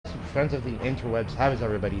friends of the interwebs, how is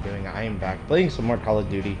everybody doing? I am back playing some more Call of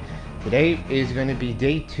Duty. Today is going to be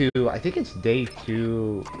day 2. I think it's day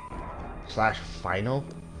 2 slash final.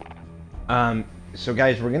 So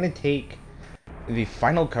guys, we're going to take the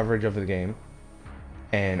final coverage of the game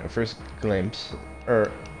and a first glimpse,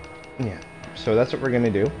 yeah. So that's what we're going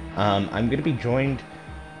to do. I'm going to be joined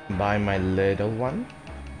by my little one,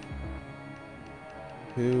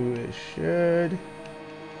 who should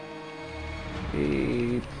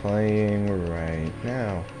be playing right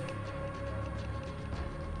now.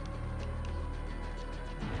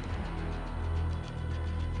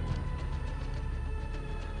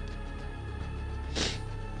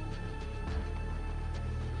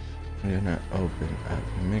 I'm gonna open up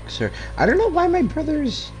Mixer. I don't know why my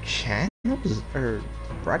brother's channels or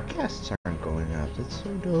broadcasts aren't going up. That's so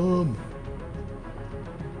dumb.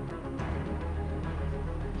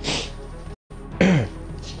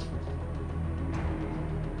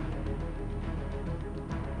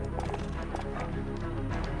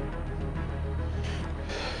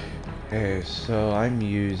 Okay, so I'm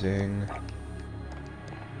using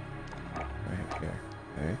right here.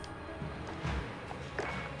 Okay.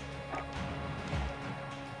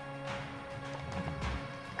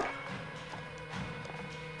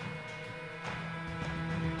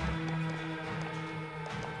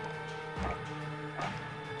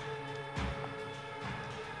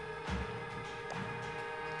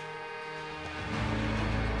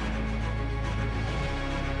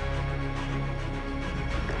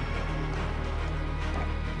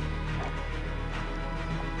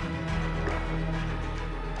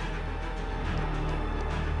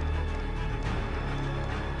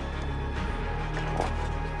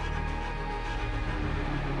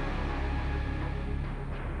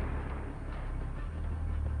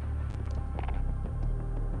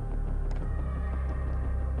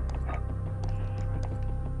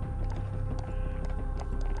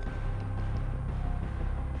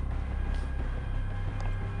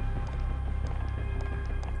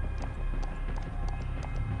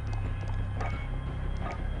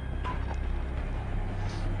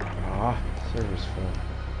 Server's full.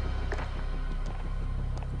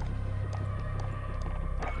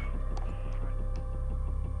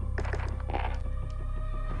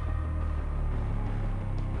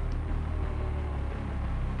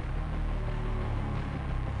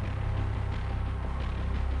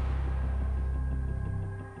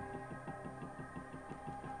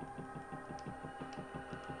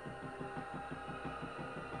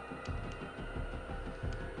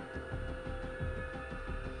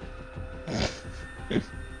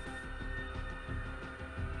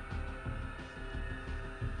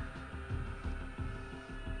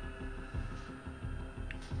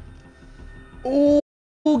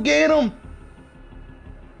 Oh, get him!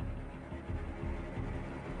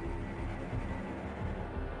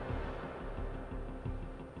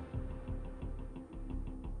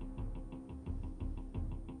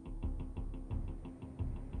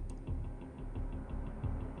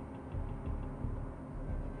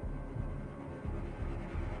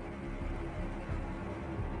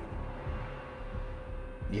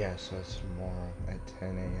 Yeah, so it's tomorrow at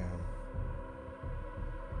 10 a.m.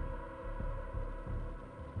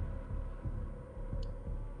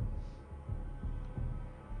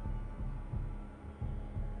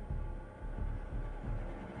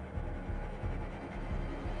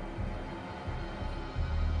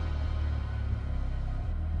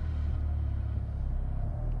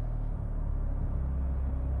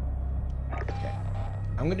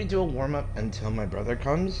 I'm gonna do a warm-up until my brother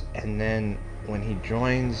comes, and then when he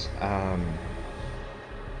joins,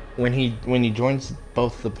 when he joins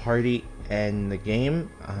both the party and the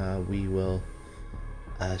game, we will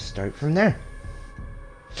start from there.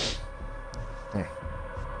 Yeah.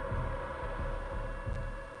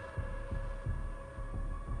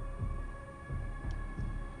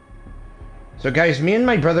 So guys, me and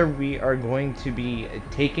my brother, we are going to be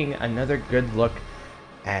taking another good look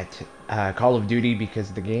at Call of Duty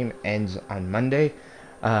because the game ends on Monday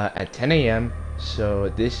at 10 a.m. So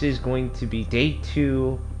this is going to be day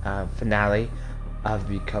 2 finale of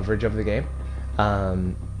the coverage of the game.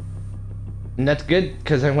 And that's good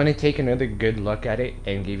because I want to take another good look at it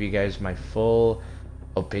and give you guys my full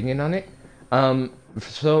opinion on it.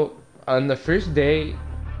 So on the first day,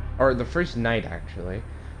 or the first night actually,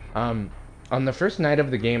 on the first night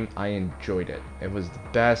of the game, I enjoyed it. It was the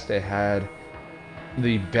best. It had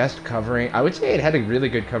the best covering. I would say it had a really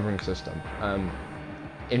good covering system.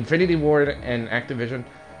 Infinity Ward and Activision,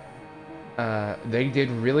 they did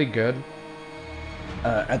really good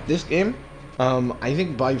at this game. I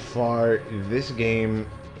think by far this game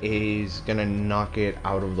is gonna knock it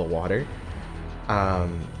out of the water.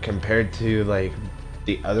 Compared to like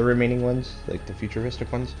the other remaining ones, like the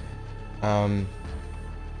futuristic ones. Oh.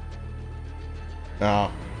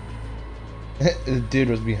 The dude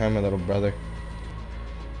was behind my little brother.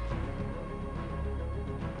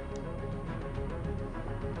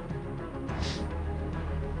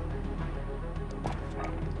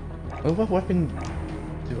 Oh, what weapon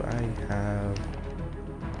do I have?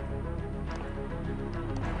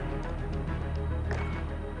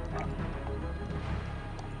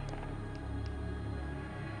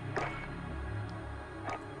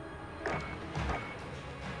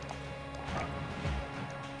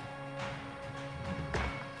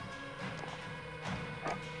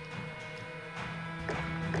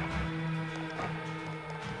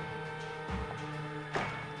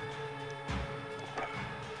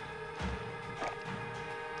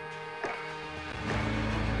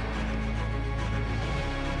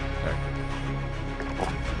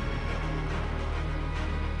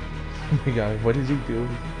 Oh my god, what is he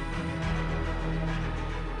doing?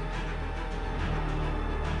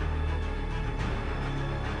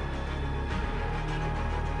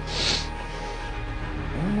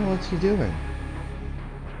 I don't know what's he doing.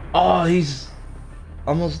 Oh, he's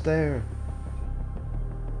almost there.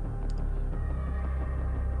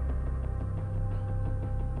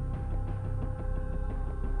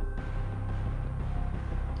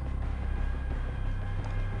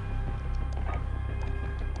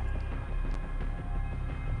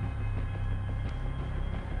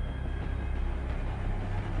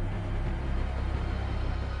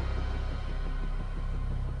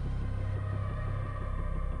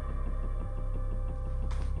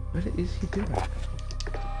 What is he doing?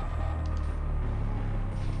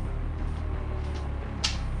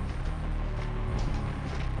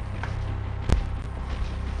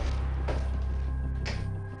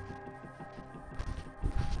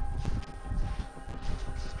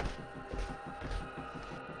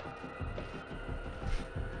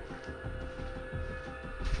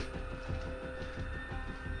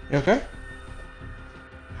 You okay?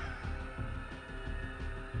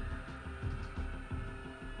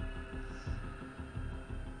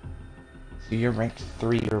 So you're ranked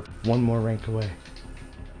 3, or one more rank away.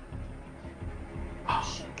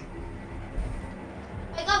 Oh.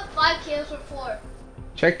 I got 5 kills or 4.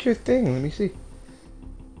 Check your thing, let me see.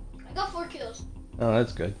 I got 4 kills. Oh,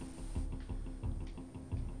 that's good.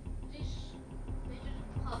 They just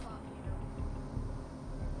pop off,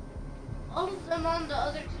 All of them on the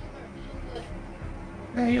other team are so good.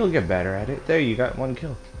 Yeah, you'll get better at it. There, you got 1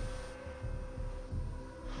 kill.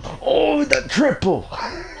 Oh, the triple!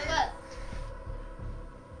 I got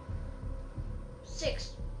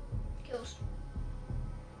 6 kills.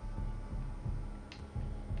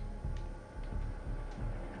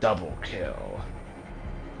 Double kill.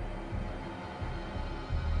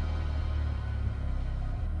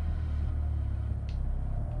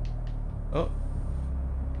 Oh.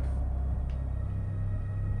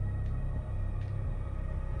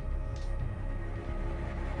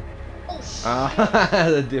 Oh shit! Ah,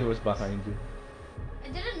 the dude was behind you. I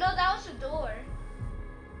didn't know that was a door.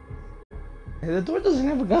 Hey, the door doesn't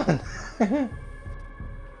have a gun.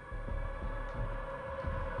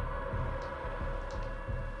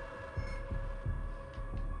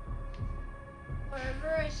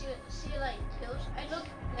 Wherever I see like kills, I look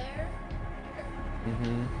there.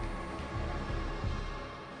 Mm-hmm.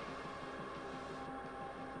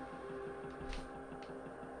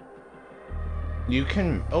 You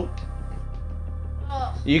can, oh,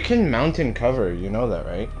 Oh, you can mount and cover, you know that,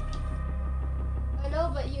 right? I know,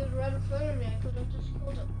 but he was right in front of me. I could have just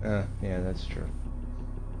killed him. Yeah, that's true.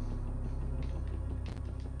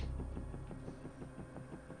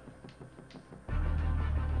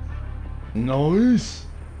 Nice.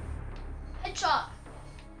 Headshot.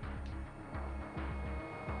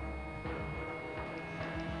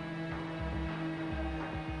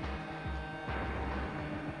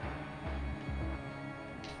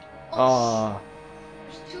 Ah,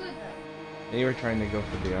 There's 2 of them. they were trying to go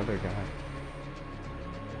for the other guy.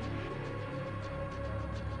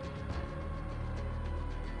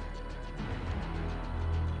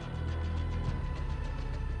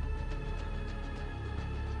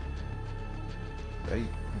 I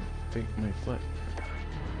think my foot.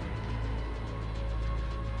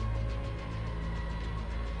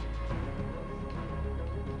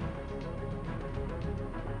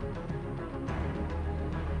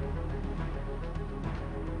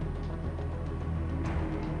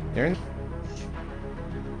 Aaron?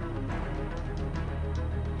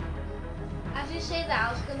 As you say that,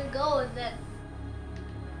 I was gonna go and then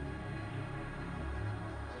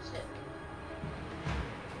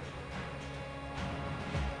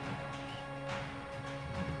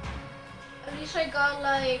least I got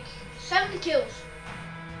like 7 kills.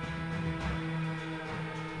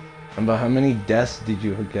 But how many deaths did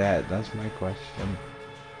you get? That's my question.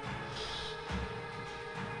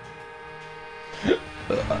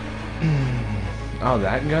 Oh,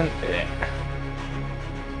 that gun?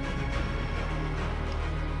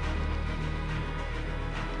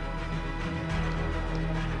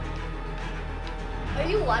 Are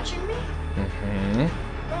you watching me? Mm-hmm.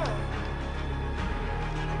 Oh.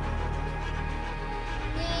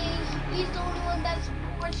 Yay, he's the only one that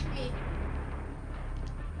supports me.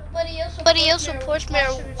 Nobody else supports me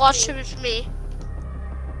or watches me.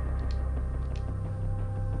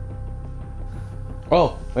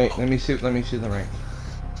 Oh, wait, let me see the rank.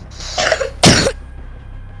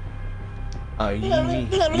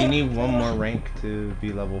 You need one more rank to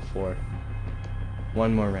be level 4.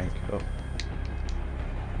 One more rank. Oh.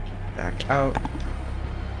 Back out.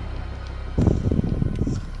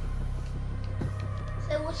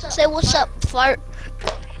 Say what's up, fart.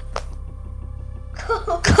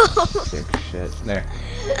 Sick shit. There.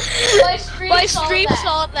 My stream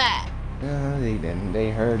saw that. No, they didn't. They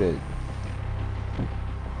heard it.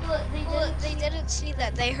 They didn't see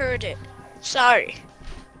that. They heard it. Sorry.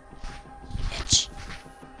 Bitch.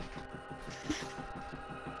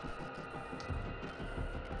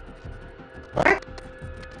 What?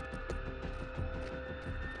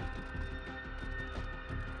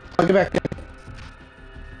 I'll get back in.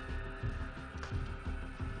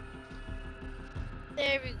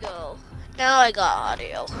 There we go. Now I got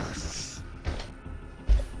audio.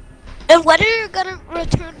 And when are you gonna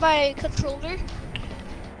return my controller?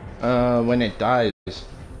 When it dies.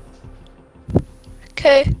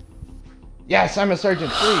 Okay. Yes, I'm a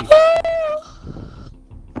Sergeant 3.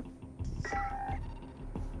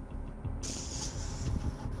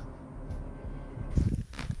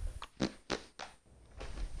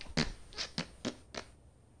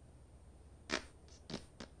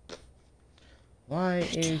 Why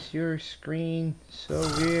is your screen so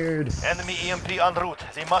weird? Enemy EMP en route.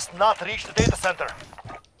 They must not reach the data center.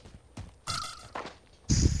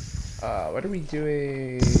 What are we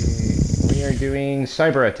doing? We are doing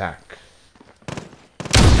cyber attack.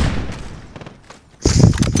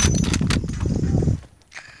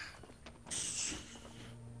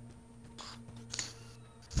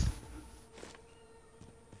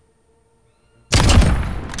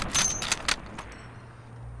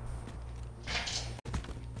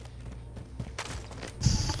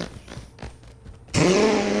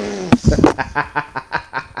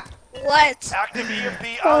 What? Active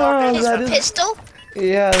EMP on our data center. Pistol?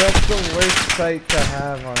 Yeah, that's the worst sight to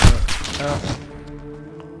have on it. Oh.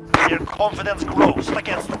 Their confidence grows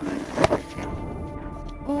against them.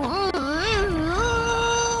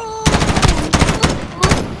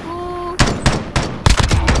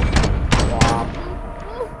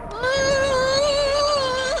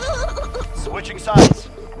 Switching sides.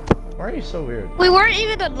 Why are you so weird? We weren't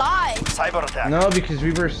even alive. Cyber attack. No, because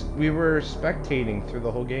we were spectating through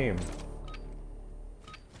the whole game.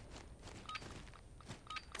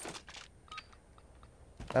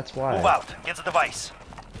 That's why. Move out. Get the device.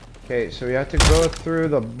 Okay, so we have to go through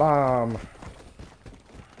the bomb.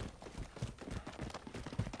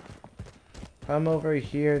 Come over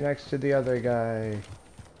here next to the other guy.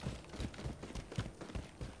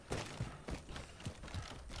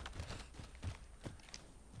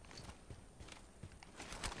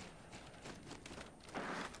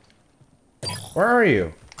 Where are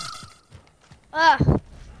you?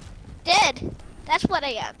 Dead. That's what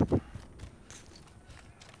I am.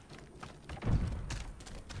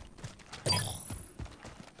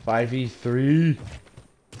 Five v 3.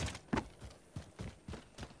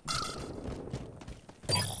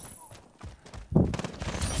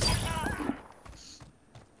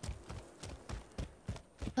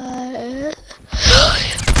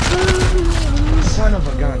 Son of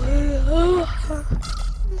a gun.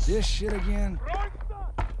 This shit again?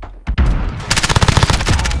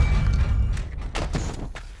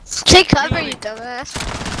 Take cover, you dumbass.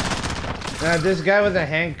 This guy with a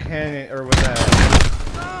hand cannon, or with a...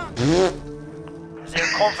 Their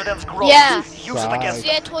confidence grows. Yeah. Use it against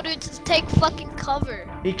See, I told you to take fucking cover.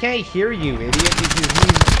 He can't hear you, idiot,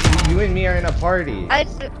 because you and me are in a party. I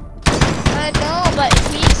know, but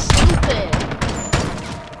he's stupid.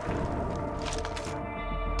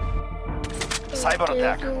 cyber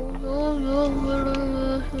attack.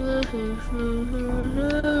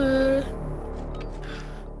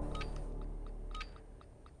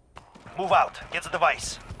 Move out. Get the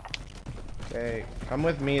device. Okay, come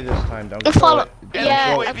with me this time. Don't Follow. go,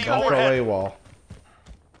 Yeah, don't I'm go, coming. don't go AWOL.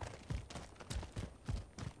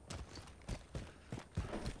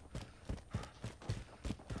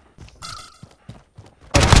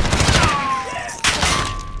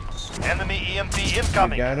 EMP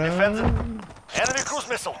incoming. You got Defend it. him. Enemy cruise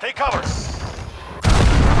missile. Take cover.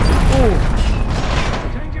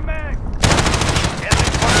 Changing mag. Enemy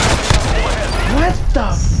overhead. What the?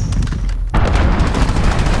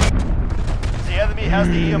 The enemy has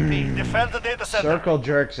the EMP. Defend the data center. Circle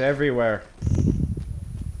jerks everywhere.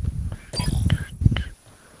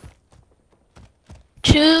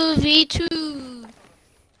 2v2.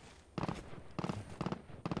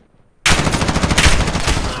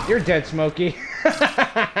 You're dead, Smokey.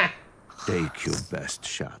 Take your best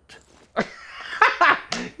shot.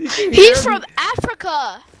 He's from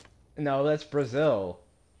Africa. No, that's Brazil.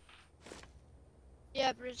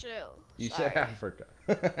 Yeah, Brazil. You Sorry. said Africa.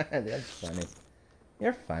 That's funny.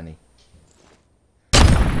 You're funny.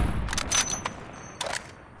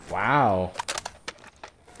 Wow.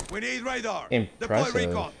 We need radar. Impressive. Deploy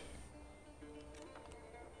recon.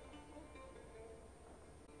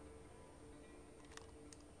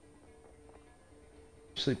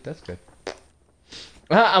 Sleep, that's good.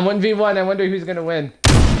 I'm 1v1. I wonder who's gonna win.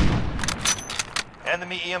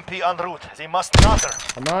 Enemy EMP en route. They must counter.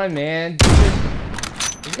 Come on, man.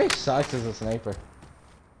 This guy sucks as a sniper.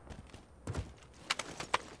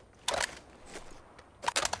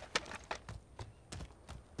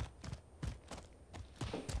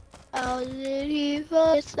 How did he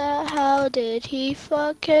miss that? How did he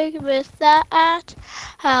fucking miss that?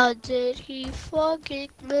 How did he fucking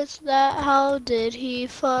miss that? How did he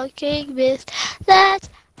fucking miss that?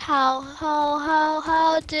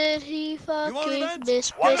 How did he fucking miss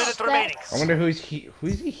 1 minute that? remaining. I wonder who's he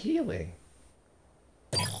healing.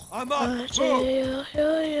 I'm up. Move.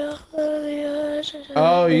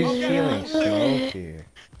 Oh, he's Okay. healing Smokey.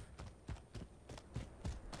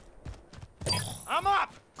 I'm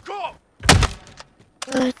up. Go.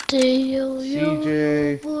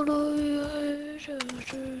 CJ.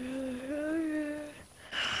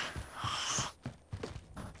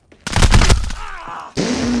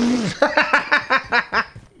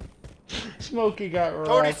 Smokey got 30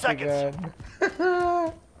 rocked seconds. again.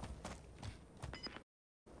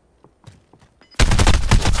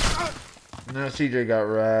 No, CJ got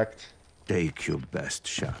wrecked. Take your best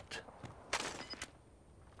shot.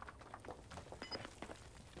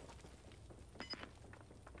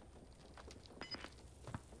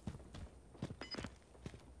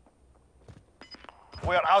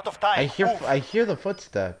 We are out of time. Move. I hear the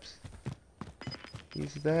footsteps.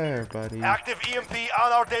 He's there, buddy. Active EMP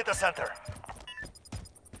on our data center.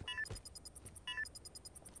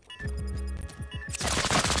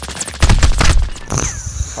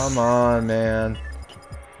 Come on, man.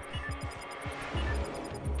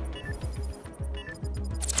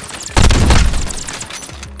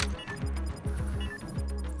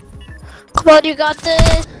 Come on, you got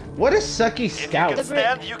this. What a sucky If you scout. can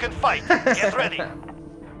stand, you can fight. Get ready.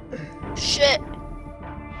 Shit.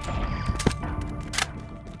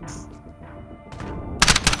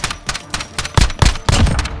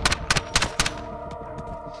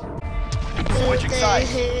 Switching sides.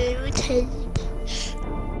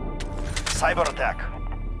 Cyber attack.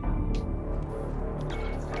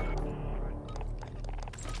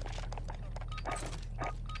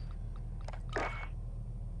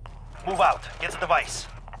 Move out. Get the device.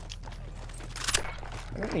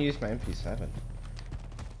 I'm gonna use my MP7.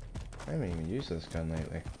 I haven't even used this gun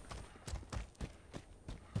lately.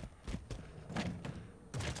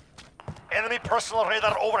 Enemy personal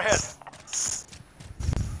radar overhead.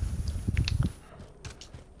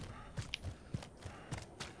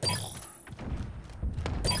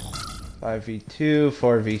 Five v2,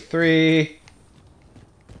 4v3.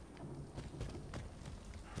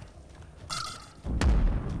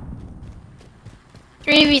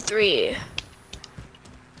 Three v three.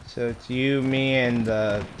 So it's you, me, and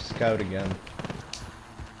the scout again.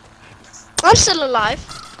 I'm still alive.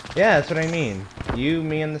 Yeah, that's what I mean. You,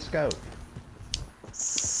 me, and the scout.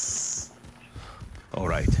 All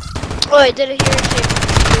right. Oh, I didn't hear it.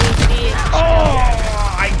 Oh,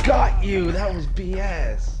 I got you. That was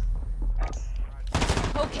BS.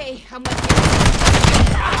 Okay, I'm with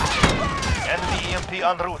Enemy EMP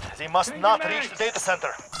en route. They must not reach the data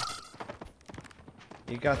center.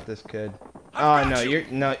 You got this, kid. Oh no, you're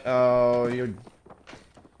no. Oh, you're.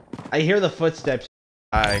 I hear the footsteps.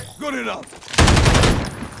 Hi. Good enough.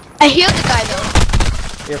 I healed the guy though.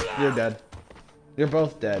 You're dead. You're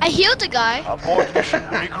both dead. I healed the guy. Abort mission.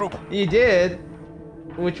 Regroup. You did,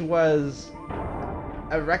 which was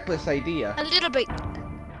a reckless idea. A little bit.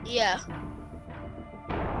 Yeah.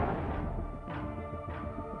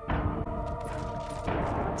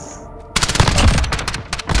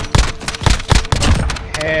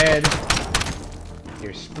 Head,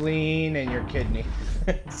 your spleen, and your kidney.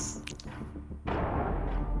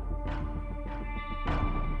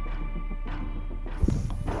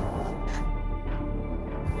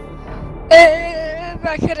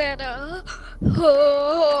 Macarena.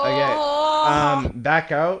 Okay.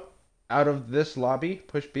 Back out of this lobby.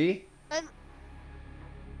 Push B.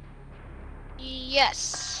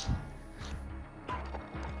 Yes.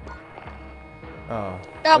 Oh.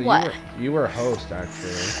 Now well, what? You were host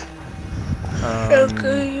actually.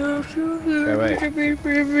 Okay, wait.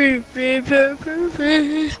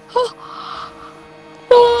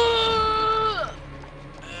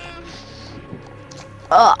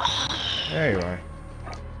 There you are.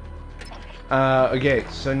 Okay,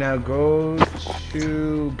 so now go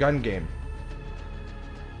to gun game.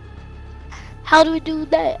 How do we do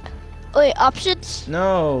that? Wait, options?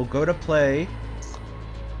 No, go to play.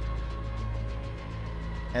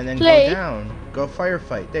 And then Play. go down. Go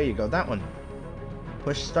firefight. There you go, that one.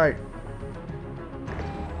 Push start.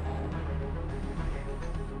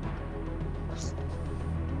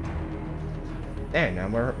 There, now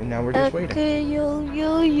we're just waiting.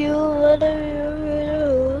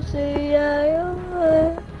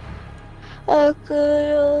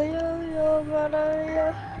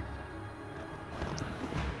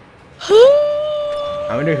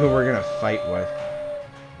 I wonder who we're gonna fight with.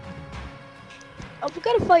 I'm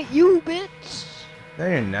gonna fight you, bitch. No,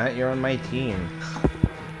 you're not. You're on my team.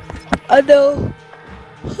 I know.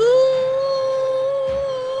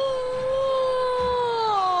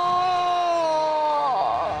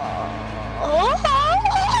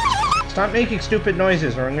 Stop making stupid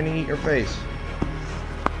noises or I'm gonna eat your face.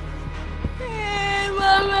 Hey,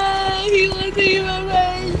 Mama, he wants to eat my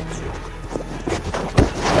face.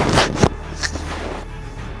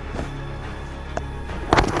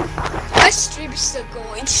 My stream's still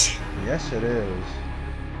going. Yes, it is.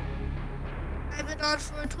 I've been on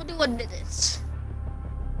for 21 minutes.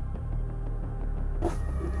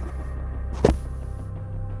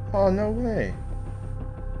 Oh, no way.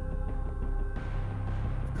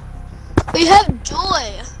 We have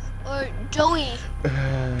Joy or Joey.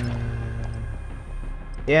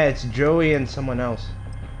 Yeah, it's Joey and someone else.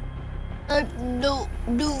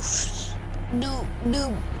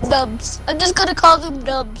 Dubs. I'm just gonna call them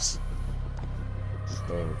Dubs.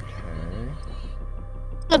 Okay.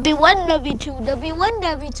 W1, W2, W1,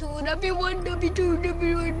 W2, W1, W2,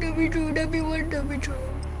 W1, W2, W1, W2.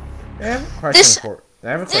 I have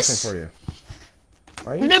a question for you.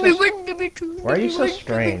 Why are you so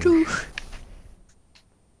strange?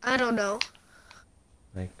 I don't know.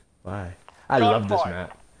 Like, why? I love this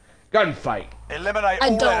map. Gunfight. Eliminate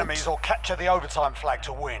all enemies or capture the overtime flag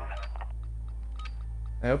to win.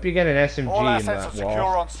 I hope you get an SMG All in assets are that secure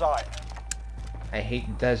wall. on site. I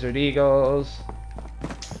hate Desert Eagles.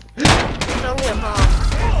 Don't get bomb.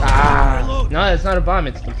 Ah! No, it's not a bomb.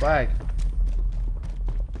 It's the flag.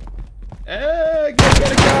 Get a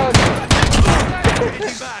gun!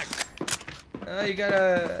 You got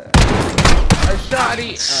a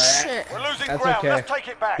shotty. Shit. We're losing That's ground. okay. Let's take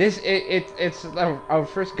it back. It's our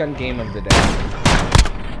first gun game of the day.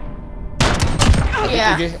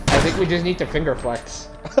 Yeah. I think we just need to finger flex.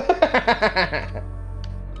 What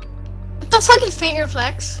the fucking finger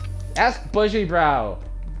flex? Ask Bushy Brow.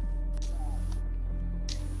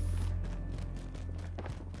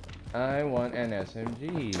 I want an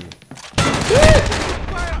SMG.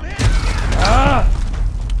 Ah!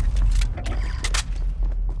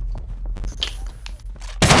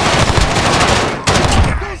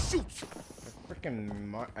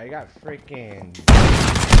 I got freaking.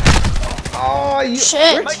 Oh, you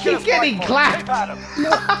Shit. keep getting clapped.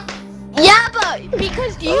 Yeah, but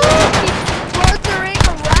because you keep furthering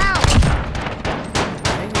around.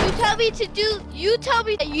 You tell me to do. You tell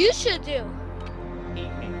me that you should do.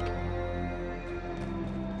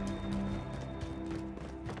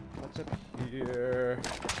 What's up here?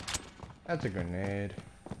 That's a grenade.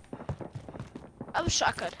 I'm a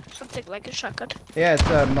shotgun. Something like a shotgun. Yeah, it's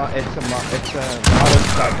a modern shotgun.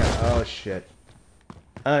 Oh shit.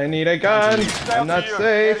 I need a gun. I'm not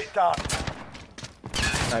safe.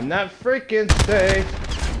 I'm not freaking safe.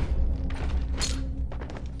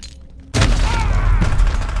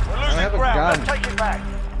 We're losing ground. Let's take it back.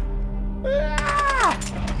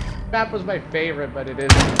 Map was my favorite, but it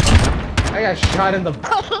isn't. I got shot in the.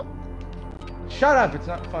 Shut up! It's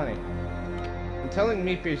not funny. I'm telling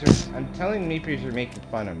Meepers you're making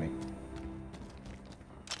fun of me.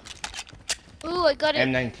 Ooh, I got it.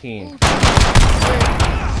 M19.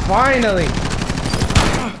 Finally!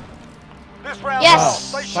 This round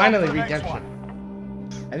Yes! Finally, redemption.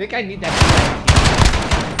 I think I need that.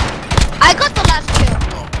 I got the last kill.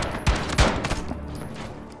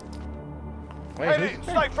 Wait, Ready,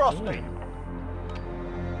 stay frosty.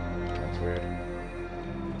 That's weird.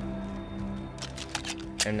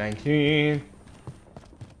 M19.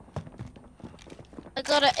 I got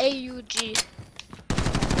got an AUG.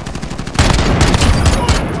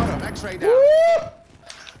 Got him. X-ray down.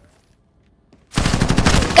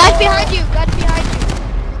 Guys behind you! Guys behind you!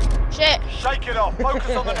 Shit! Shake it off.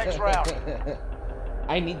 Focus on the next round.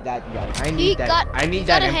 I need that gun. I He need that. got- I he need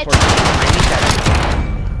got that a M14. headshot. I need that.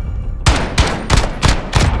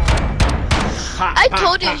 I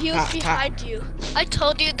told you he was behind you. I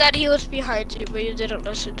told you that he was behind you, but you didn't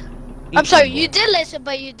listen. I'm sorry, you did listen,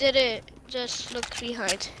 but you didn't just look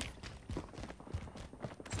behind.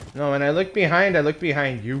 No, when I look behind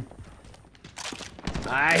you.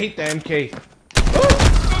 I hate the MK.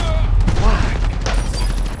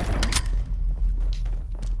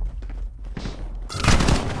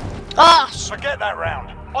 Ah! Forget that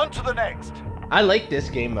round. On to the next. I like this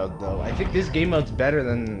game mode though. I think this game mode's better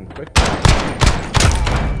than quick.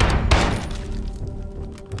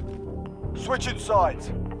 Switching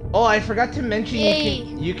sides. Oh, I forgot to mention Yay.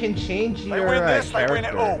 you can change They your win this, they character. win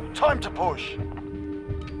it all. Time to push.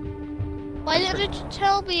 Why didn't you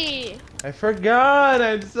tell me? I forgot.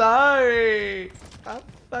 I'm sorry. I'm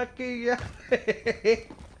fucking.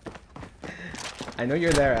 I know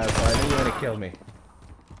you're there, Asshole. I know you want to kill me.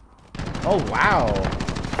 Oh wow.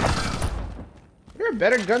 You're a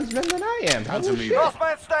better gunsman than I am. That's Holy me. shit. Last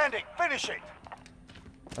man standing. Finish it.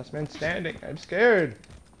 Last man standing. I'm scared.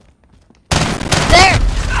 There!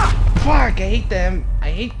 Fuck! I hate them.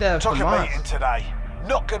 I hate the Took a FAMAS. beating today.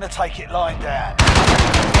 Not gonna take it lying down.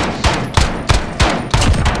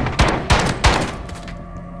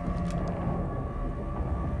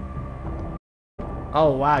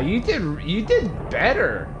 Oh wow, you did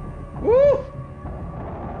better. Woo!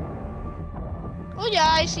 Oh yeah,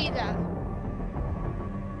 I see that.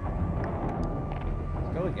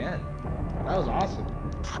 Let's go again. That was awesome.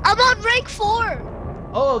 I'm on rank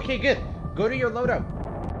 4! Oh, okay, good. Go to your loadout.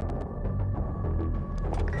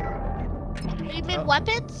 You mean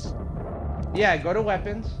weapons? Yeah, go to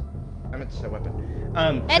weapons. I meant to say weapon.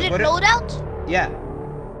 Edit go to- loadout? Yeah.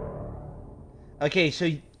 Okay, so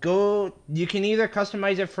go. You can either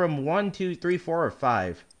customize it from 1, 2, 3, 4, or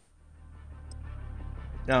 5.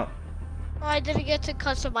 No, Oh, I didn't get to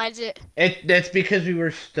customize it. that's because we were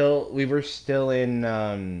still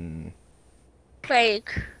in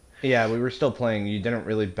Like, yeah, we were still playing. You didn't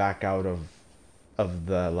really back out of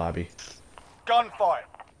the lobby. Gunfight.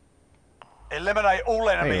 Eliminate all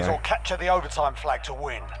enemies Anyway. or capture the overtime flag to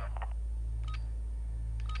win.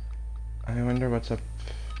 I wonder what's up.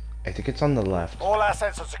 I think it's on the left. All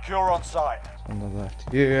assets are secure on site. On the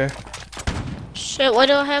left. Yeah. shit, why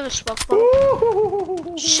do I have a smoke bomb?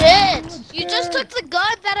 Ooh, Shit! I'm You just scared. took the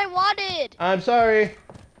gun that I wanted! I'm sorry.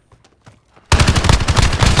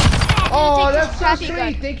 I'm Oh, gonna take that's this so crappy sweet.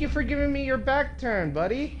 gun. Thank you for giving me your back turn,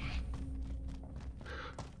 buddy.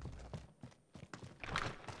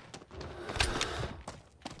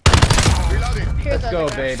 Reloading. Here Let's goes go, the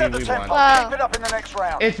gun. baby. Set the We tempo. won. Wow. Keep it up in the next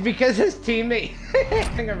round. It's because his teammate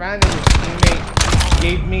hung around and his teammate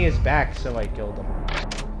gave me his back, so I killed him.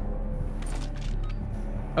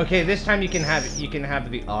 Okay, this time you can have it. You can have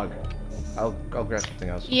the AUG. I'll grab something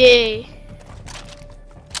else. Yay.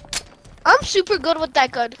 I'm super good with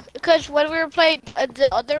that gun because when we were playing the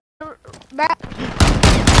other map,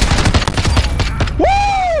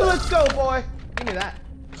 Woo! Let's go, boy. Give me that.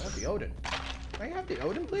 I want the Odin. Can I have the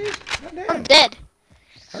Odin, please? God damn. I'm dead.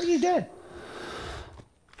 How are you dead?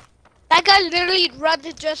 That guy literally run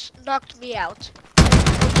and just knocked me out.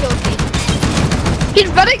 Or killed me. He's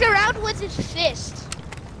running around with his fist.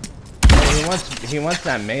 He wants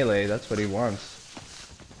that melee. That's what he wants.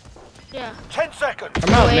 Yeah. 10 seconds.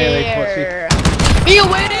 Come out, melee pussy. Be a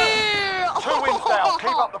winner! 2 wins down.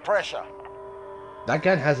 Keep up the pressure. That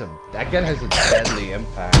gun has a deadly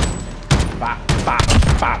impact. Bop, bop,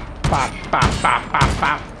 bop, bop, bop, bop, bop,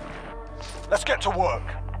 bop. Let's get to work.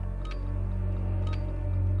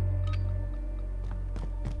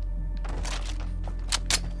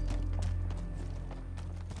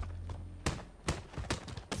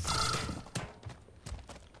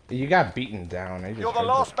 You got beaten down. You're the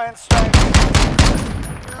last man standing.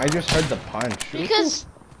 I just heard the punch. Because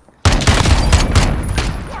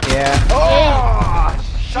Yeah. Oh!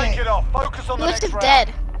 Shake it off. Focus on he the looks next round.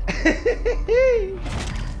 dead.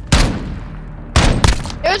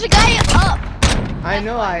 There was a guy up. I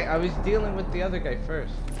know. I was dealing with the other guy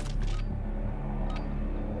first.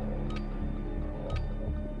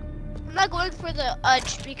 I'm not going for the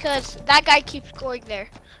edge because that guy keeps going there.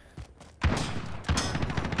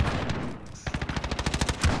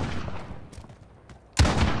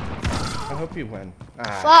 I hope you win.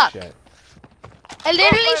 Ah, Fuck. shit. I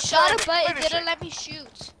literally Last man shot him, standing. but it Finish didn't it. let me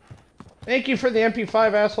shoot. Thank you for the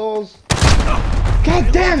MP5, assholes.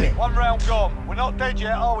 God damn it! One round gone. We're not dead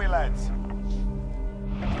yet, are we, lads?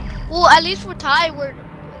 Well, at least we're tied.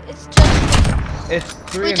 It's just. It's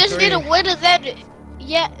 3 We and just 3. need a win and then.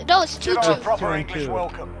 Yeah, no, it's Give 2-2. us a proper 2 and English 2.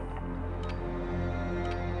 welcome.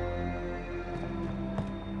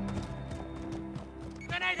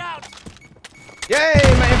 Yay!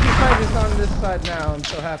 My MP5 is on this side now. I'm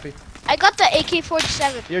so happy. I got the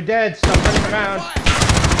AK-47. You're dead. Stop running around.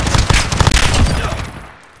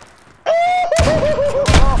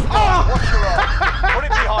 Watch your arm. Put it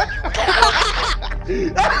behind you. We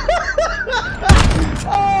got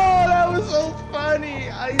Oh, that was so funny.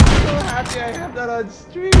 I'm so happy I have that on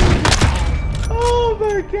stream. Oh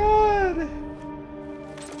my god.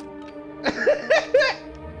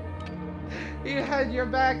 You had your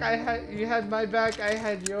back, you had my back, I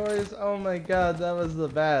had yours. Oh my god, that was the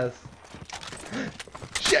best.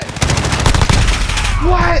 Shit.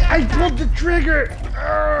 What? I pulled the trigger.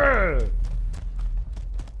 Urgh.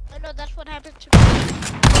 I know that's what happened to me.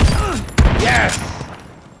 Yes.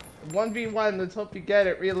 1v1. Let's hope you get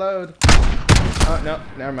it. Reload. Oh no,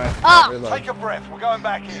 never mind. Ah. Reload. Take a breath. We're going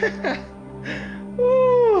back in.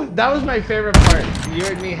 Ooh, that was my favorite part. You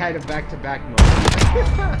and me had a back-to-back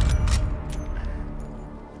moment.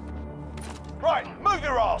 Right, move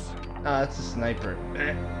your ass. Oh, that's a sniper.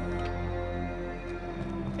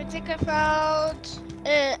 I think I found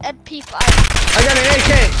MP5. I got an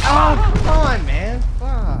AK! Oh, come on, man.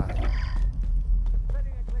 Fuck.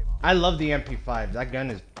 I love the MP5. That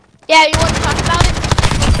gun is... Yeah, you want to talk about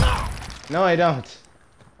it? No, I don't.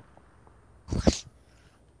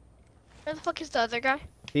 Where the fuck is the other guy?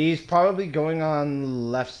 He's probably going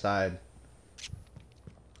on left side.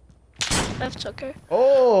 That's okay.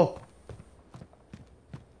 Oh!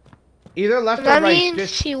 Either left That or right.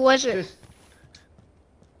 means he wasn't. Just,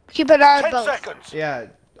 Keep an eye on 10 both. seconds. yeah.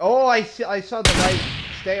 Oh, I saw the right.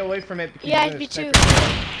 Stay away from it. Because Yeah, you're me gonna too.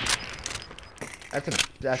 sniper.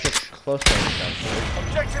 That's a close range gun.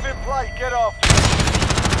 Objective in play. Get off.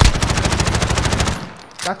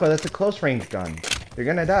 Taco, that's a close range gun. You're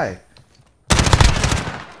gonna die.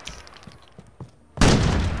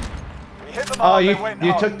 We hit them Oh, hard, you they went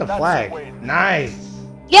you home. took the That's a flag. win. Nice.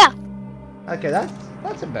 Yeah. Okay,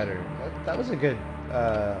 that's a better. That was a good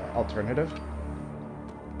alternative.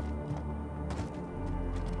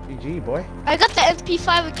 GG, boy. I got the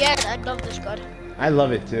MP5 again. I love this gun. I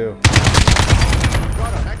love it too.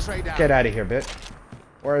 Got him. X-ray down. Get out of here, bitch.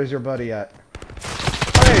 Where is your buddy at?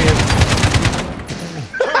 Oh, there he is.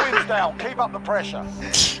 2 wins down. Keep up the pressure.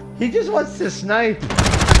 He just wants to snipe.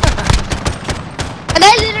 And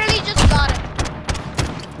I literally just got it.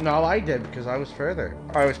 No, I did because I was further.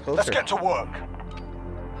 I was closer. Let's get to work.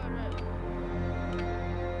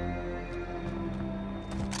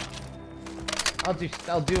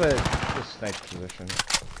 I'll do a snipe position.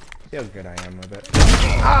 See how good I am with it.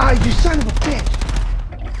 Ah, you son of a bitch!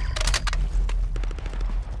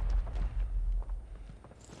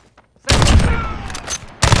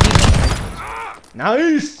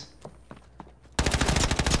 Nice!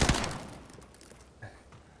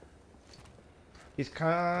 He's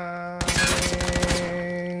coming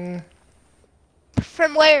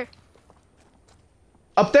From where?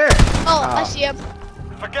 up there. Oh, I see him.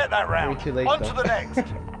 Forget that round. Way too late, On though. to the next.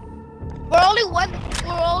 We're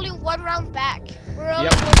only one round back. We're only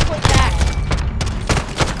Yep. 1 point back.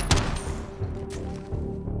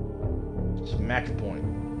 It's match point.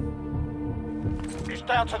 It's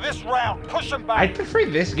down to this round. Push them I back. prefer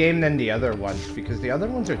this game than the other ones because the other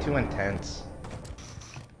ones are too intense.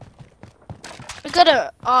 We got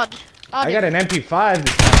a odd. I got an MP5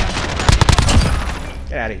 this time.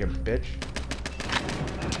 Get out of here, bitch.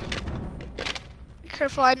 Be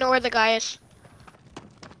careful, I know where the guy is.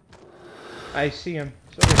 I see him.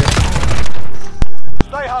 It's over there.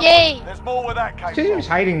 Stay hungry. Yay. There's more where that came See, he from. was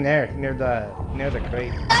hiding there near the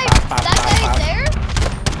crate. That guy there?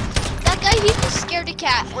 That guy, he's a scaredy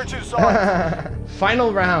cat. Switching sides.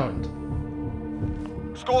 Final round.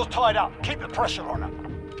 Score's tied up. Keep the pressure on them.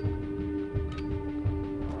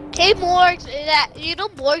 Hey Morgs, you know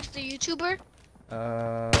Morgs the YouTuber?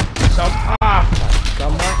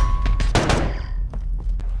 Somewhere.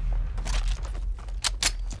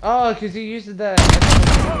 Oh, because he used the.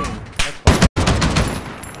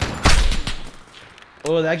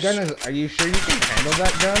 Oh, that gun is. Are you sure you can handle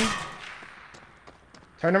that gun?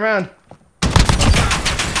 Turn around.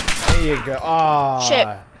 There you go. Oh. Shit.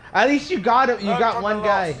 At least you got it. You Learn got from one the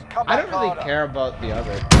guy. loss. Come I back don't really harder. care about the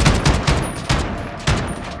other.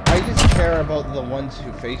 I just care about the ones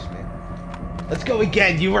who face me. Let's go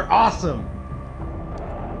again. You were awesome.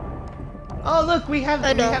 Oh look, we have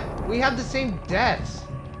the same deaths.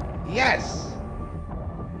 Yes.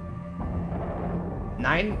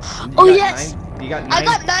 9? You Oh, got yes. 9? You got 9? I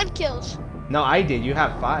got 9 kills. No, I did. You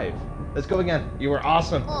have 5. Let's go again. You were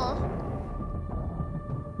awesome. Oh.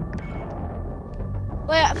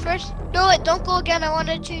 Wait, first, no, wait, don't go again. I want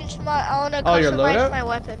to change my, I want to Oh, your customize loadout? my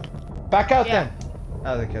weapon. Back out Yeah. then.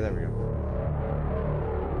 Oh, okay, there we go.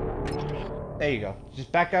 There you go.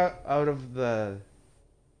 Just back out of the...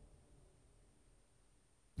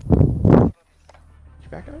 Did you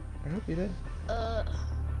back out? I hope you did.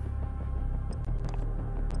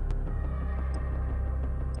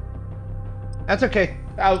 That's okay.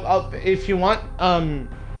 I'll if you want,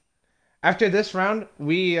 after this round,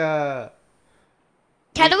 we, Can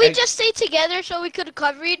we just stay together so we could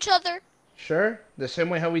cover each other? Sure. The same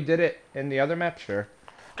way how we did it in the other map, sure.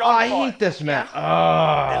 Oh, I hate this map.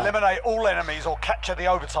 Yeah. Oh. Eliminate all enemies or capture the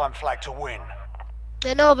overtime flag to win.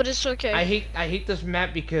 I know, but it's okay. I hate this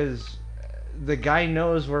map because the guy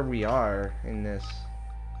knows where we are in this.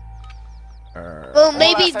 Well, All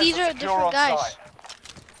maybe assets these are secure different on guys.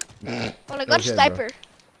 site. Well, I got a Okay, bro. sniper.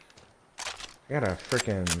 I got a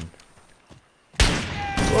freaking.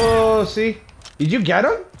 Oh, see? Did you get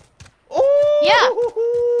him? Oh! Yeah.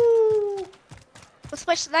 What's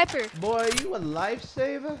my sniper? Boy, you a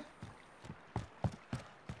lifesaver?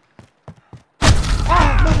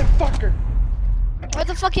 Ah, motherfucker! Where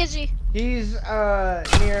the fuck is he? He's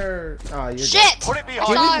near. Oh, you're Shit! Put it He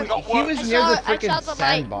behind saw you. was, We've got he work was to near do. the I saw freaking the light.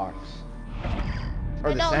 sandbox. Or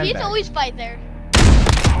the No, he's sandbag. always by there.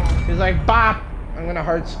 He's like, bop! I'm gonna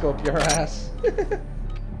hard scope your ass.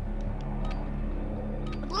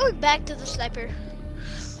 I'm going back to the sniper.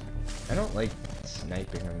 I don't like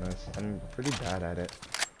sniping on this. I'm pretty bad at it.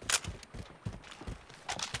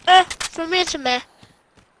 For me it's a meh.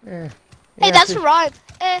 Eh. Hey, Yeah, that's for- a rhyme.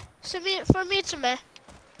 For me it's a meh.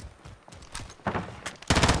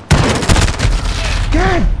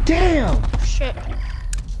 God damn! Shit.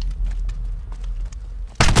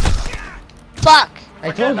 Fuck. I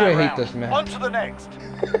Forget told you that I hate round. this map. On to the next.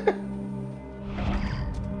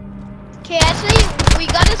 Okay, actually, we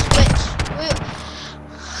gotta switch.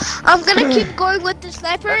 I'm gonna keep going with the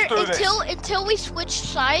sniper Let's do this. until we switch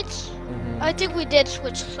sides. I think we did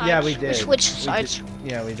switch sides. Yeah, we did. We switched We sides.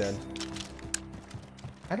 did. Yeah, we did.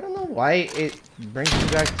 I don't know why it brings me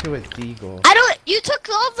back to a deagle. I don't. You took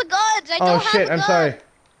all the guns. I Oh don't shit! have a I'm gun. sorry.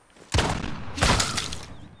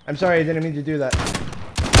 I'm sorry. I didn't mean to do that.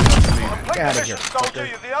 Complete Get outta the here, mission, soldier. fucker.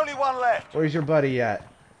 You're the only one left. Where's your buddy at?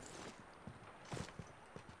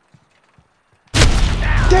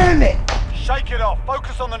 Damn it! Shake it off.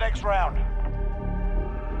 Focus on the next round.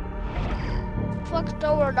 Fuck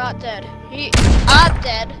no, we're not dead. I'm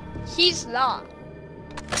dead. He's not.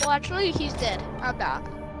 Well, actually, he's dead. I'm not.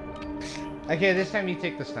 Okay, this time you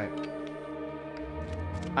take the snipe.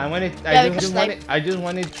 I wanted. Yeah, I we just can wanted. I just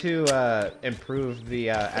wanted to improve the.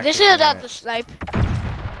 This accuracy is on not it. the snipe.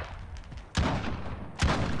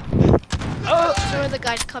 Oh! There are the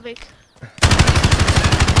guys coming.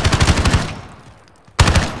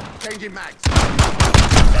 Changing mags.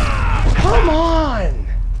 Come on!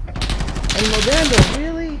 And Modando,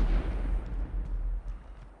 really?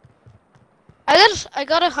 I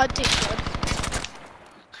got a hunting gun.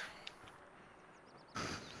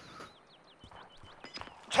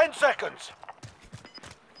 Ten seconds.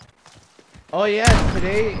 Oh yeah,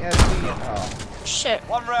 today at the Shit.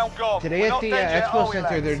 One round gone. today We're at not the dead yet, Expo are we, Center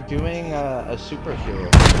lads? they're doing a superhero.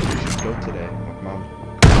 We should go today with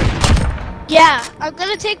Mom. Yeah, I'm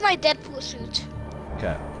gonna take my Deadpool suit.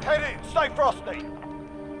 Okay. Head in. Stay frosty.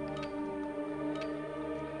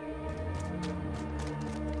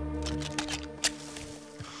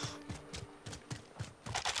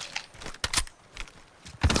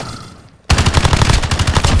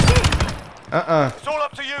 It's all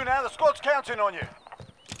up to you now. The squad's counting on you.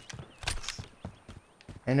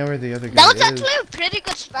 I know where the other guy That was is. actually a pretty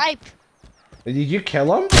good snipe. Did you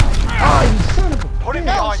kill him? Oh, you son of a Put him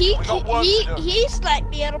No, behind you. We've got work to do. he sniped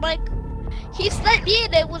me and I'm like, he sniped me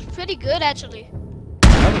and it was pretty good actually.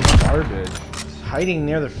 That was garbage. He's hiding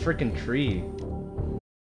near the freaking tree.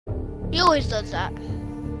 He always does that.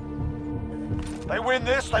 They win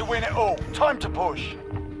this, they win it all. Time to push.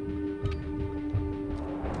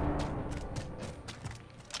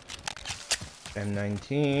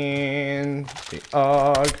 M19, the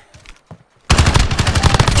AUG.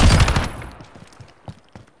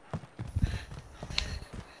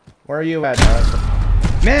 Where are you at,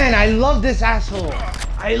 man, I love this asshole.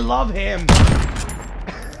 I love him.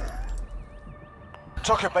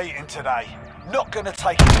 Took a beating today. Not gonna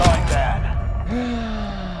take it lying down.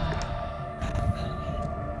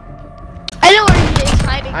 I know where he is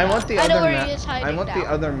hiding. I now. want the I know other where map. he is hiding I want now. the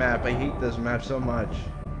other map. I hate this map so much.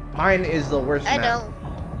 Mine is the worst I map. know.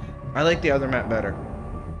 I like the other map better.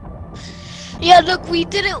 Yeah, look, we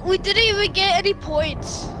didn't even get any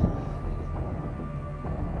points.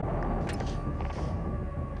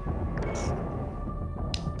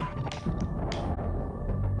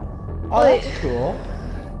 Oh, that's cool.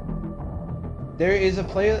 There's a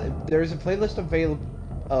playlist available.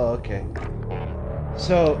 Oh, okay.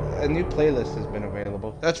 So a new playlist has been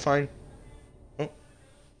available. That's fine.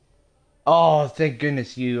 Oh, thank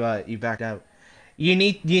goodness you backed out. You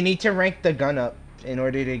need to rank the gun up in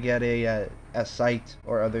order to get a sight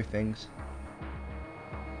or other things.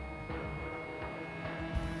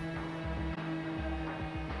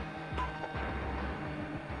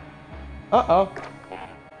 Uh-oh.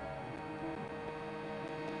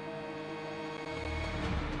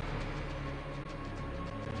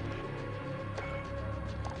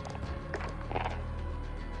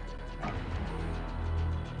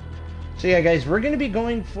 So yeah, guys, we're gonna be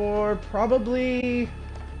going for probably...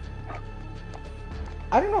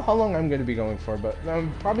 I don't know how long I'm gonna be going for, but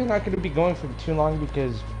I'm probably not gonna be going for too long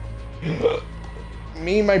because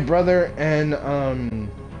me, my brother, and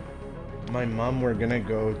my mom were gonna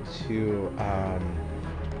go to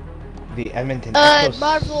the Edmonton Echo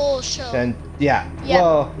Marvel show. Yeah.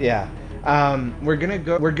 Well, yeah. We're gonna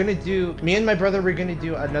do, me and my brother, we're gonna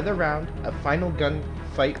do another round, a final gun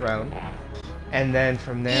fight round. And then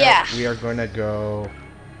from there, we are going to go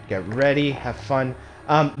get ready, have fun.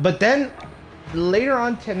 But then later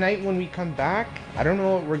on tonight when we come back, I don't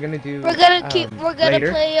know what we're going to do. We're going to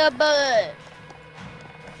play a bud.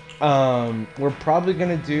 We're probably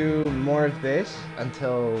going to do more of this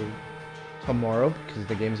until tomorrow because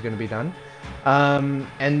the game's going to be done.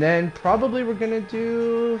 And then probably we're going to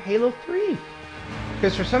do Halo 3.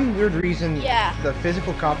 Because for some weird reason, the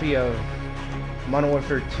physical copy of Modern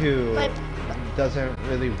Warfare 2 doesn't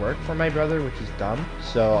really work for my brother, which is dumb.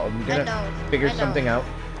 So I'm gonna figure something out.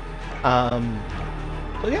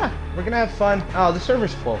 So yeah, we're gonna have fun. Oh, the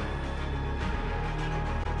server's full.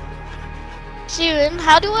 Steven,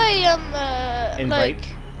 how do I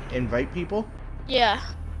invite people? Yeah.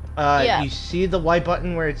 You see the Y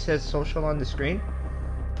button where it says social on the screen?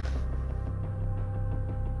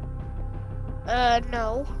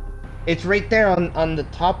 No. It's right there on the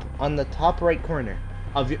top right corner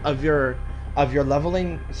of your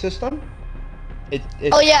leveling system.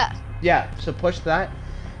 Oh yeah. Yeah, so push that.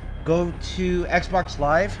 Go to Xbox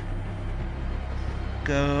Live.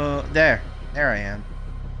 Go there. There I am.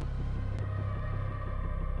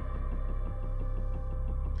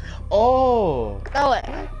 Oh. Oh wait.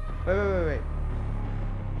 Wait.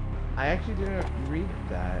 I actually didn't read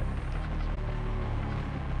that.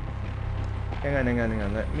 Hang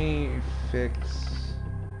on. Let me fix.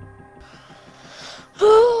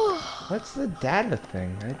 What's the data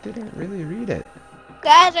thing? I didn't really read it.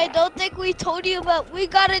 Guys, I don't think we told you about we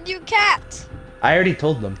got a new cat. I already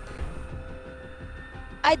told them.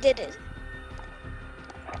 I didn't.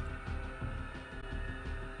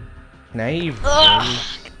 Naive.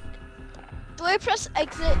 Do I press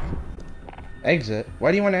exit? Exit?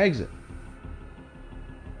 Why do you want to exit?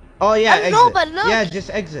 Oh yeah, exit. No, but look. Yeah, just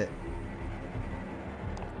exit.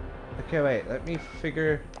 Okay, wait. Let me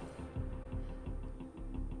figure.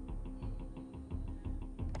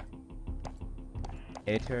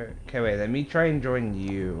 Enter. Okay, wait. Let me try and join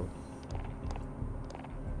you.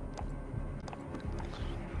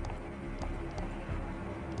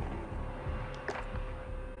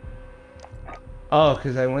 Oh,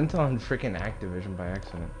 because I went on freaking Activision by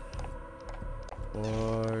accident.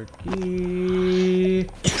 Porky.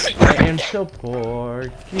 I am so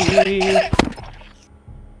porky.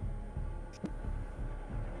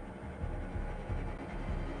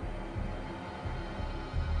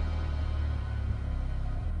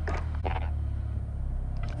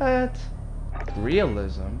 What?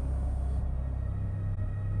 Realism?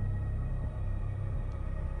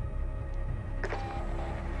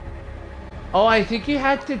 Oh, I think you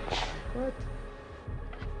had to... What?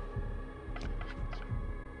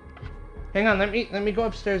 Hang on, let me go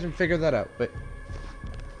upstairs and figure that out. Wait.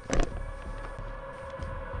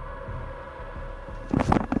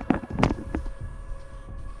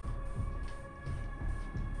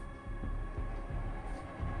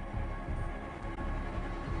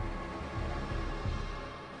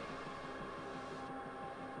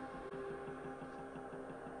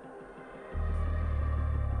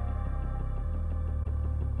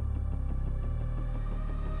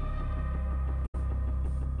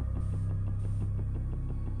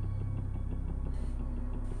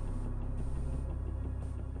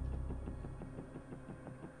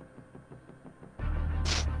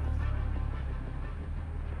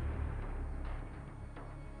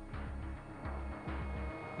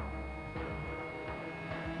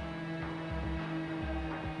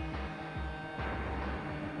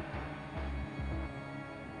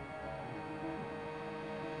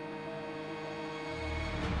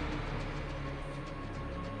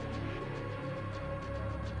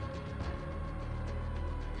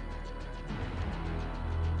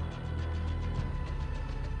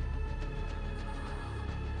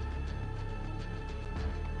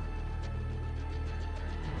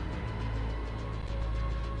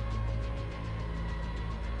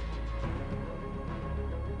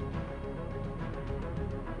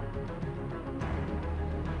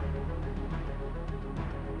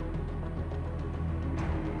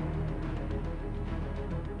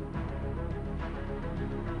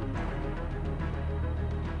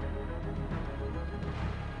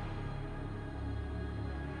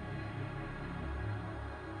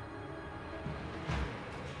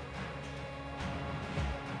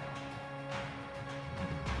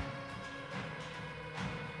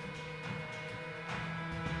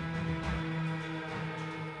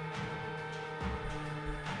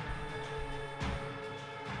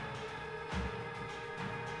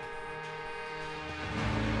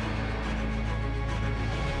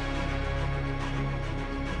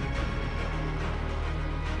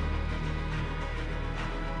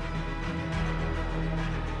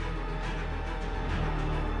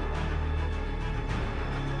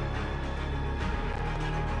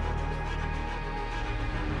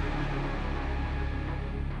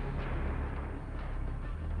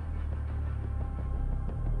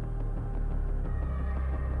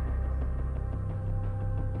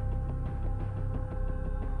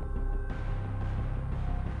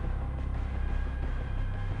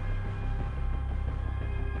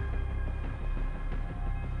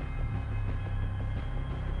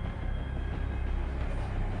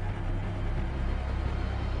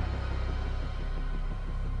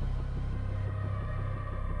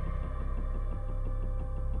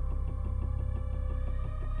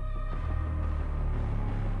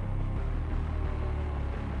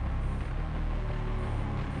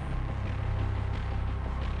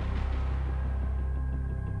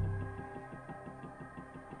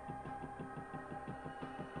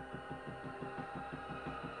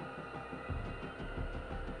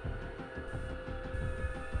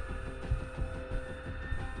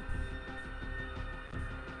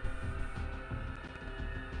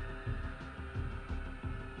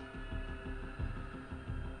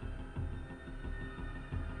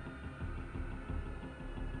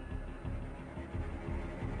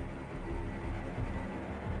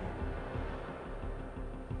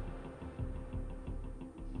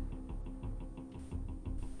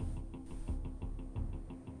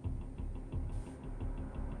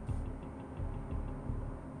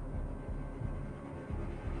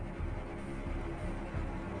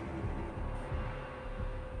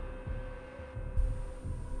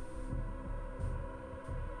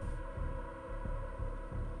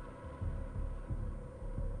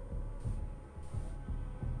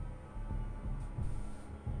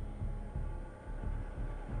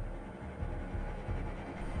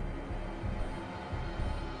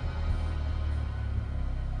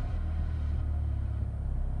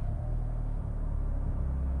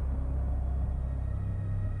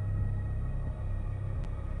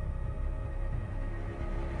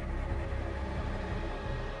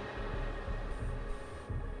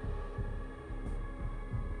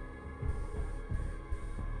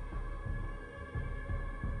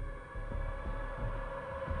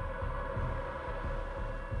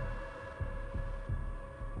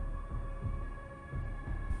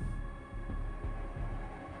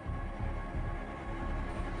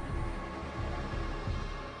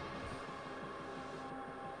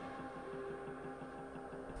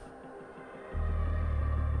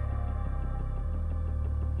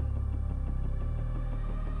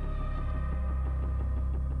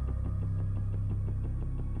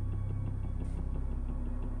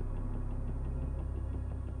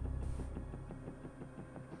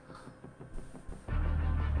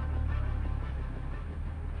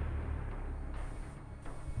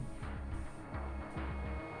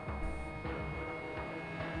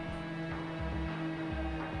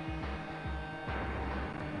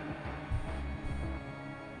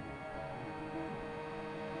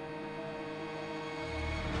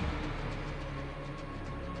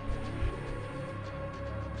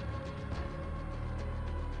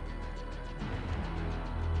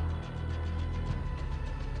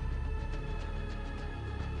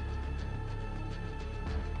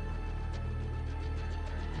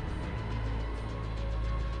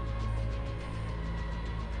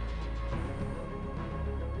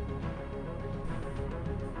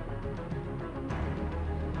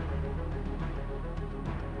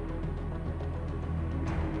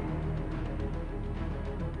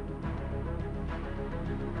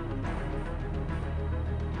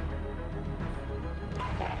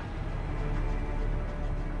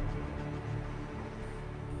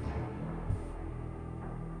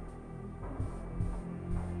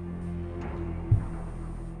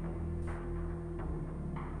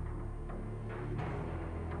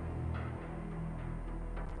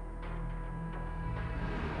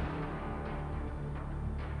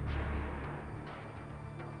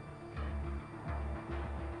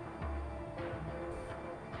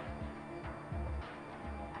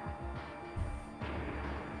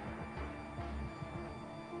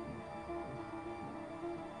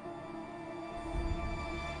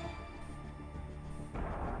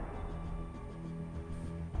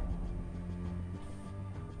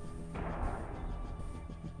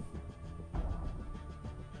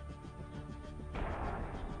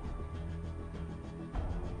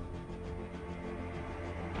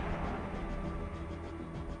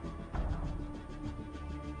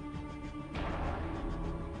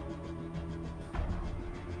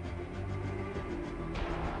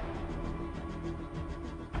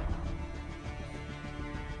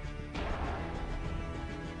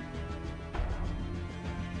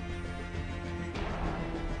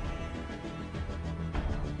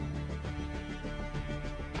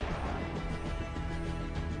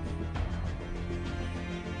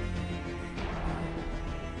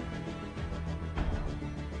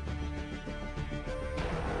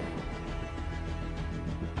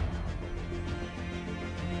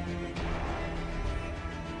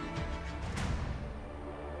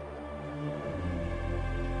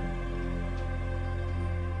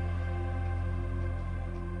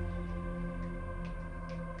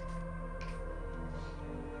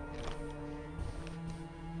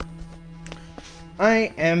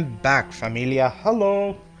 I am back, familia.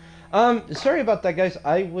 Hello. Sorry about that, guys.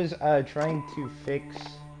 I was trying to fix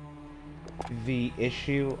the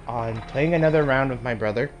issue on playing another round with my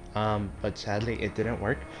brother, but sadly it didn't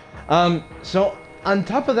work. So on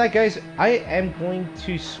top of that, guys, I am going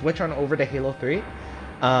to switch on over to Halo 3.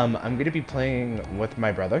 I'm going to be playing with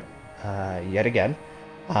my brother, yet again.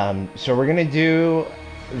 So we're going to do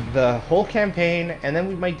the whole campaign, and then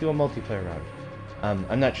we might do a multiplayer round.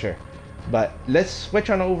 I'm not sure. But let's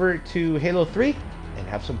switch on over to Halo 3 and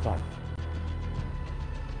have some fun.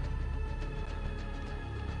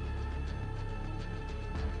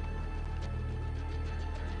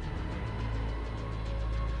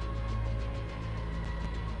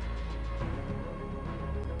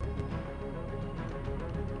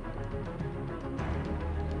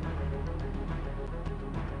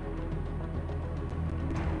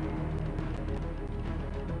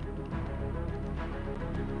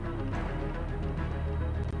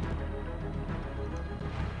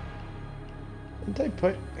 Did I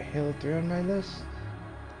put Halo 3 on my list?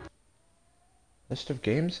 List of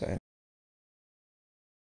games? I